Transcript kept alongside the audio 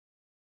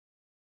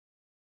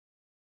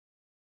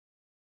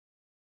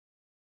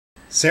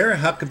Sarah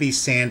Huckabee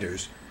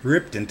Sanders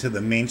ripped into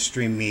the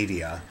mainstream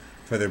media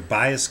for their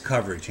biased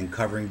coverage in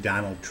covering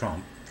Donald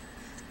Trump.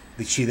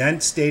 She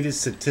then stated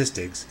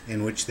statistics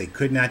in which they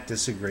could not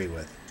disagree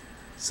with.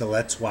 So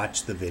let's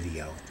watch the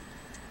video.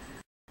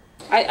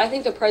 I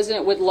think the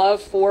president would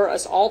love for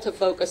us all to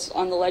focus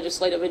on the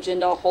legislative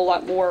agenda a whole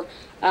lot more.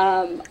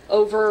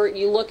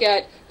 You look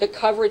at the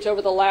coverage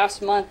over the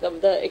last month of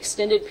the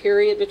extended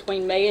period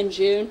between May and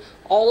June,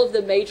 all of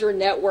the major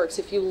networks,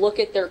 if you look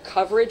at their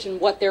coverage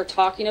and what they're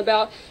talking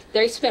about,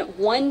 they spent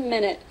 1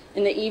 minute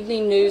in the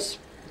evening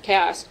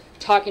newscast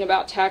talking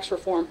about tax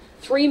reform,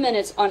 3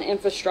 minutes on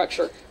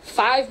infrastructure,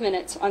 5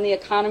 minutes on the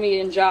economy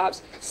and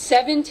jobs,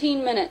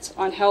 17 minutes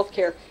on health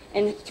care,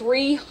 and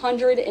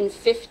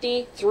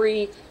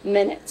 353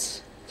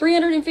 minutes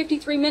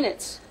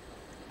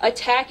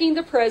attacking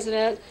the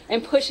president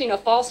and pushing a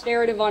false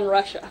narrative on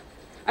Russia.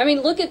 I mean,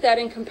 look at that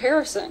in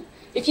comparison.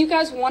 If you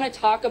guys want to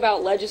talk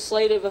about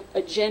legislative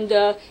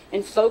agenda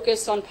and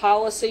focus on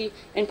policy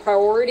and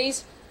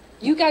priorities,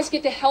 you guys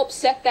get to help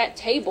set that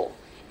table.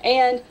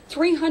 And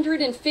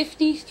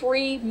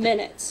 353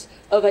 minutes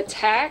of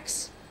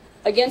attacks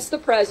against the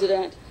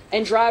president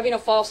and driving a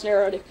false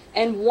narrative,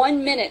 and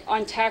 1 minute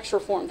on tax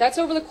reform. That's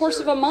over the course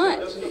of a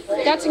month.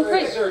 That's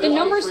incredible. The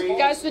numbers,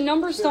 guys, the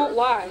numbers don't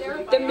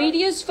lie. The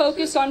media's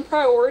focus on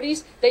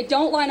priorities, they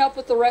don't line up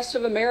with the rest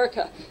of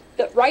America.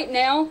 Right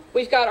now,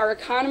 we've got our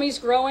economy's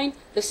growing,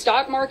 the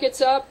stock market's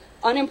up,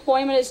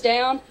 unemployment is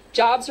down,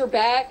 jobs are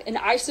back, and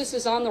ISIS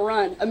is on the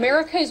run.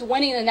 America is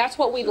winning, and that's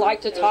what we'd like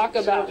to talk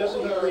about.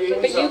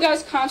 But you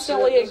guys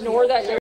constantly ignore that.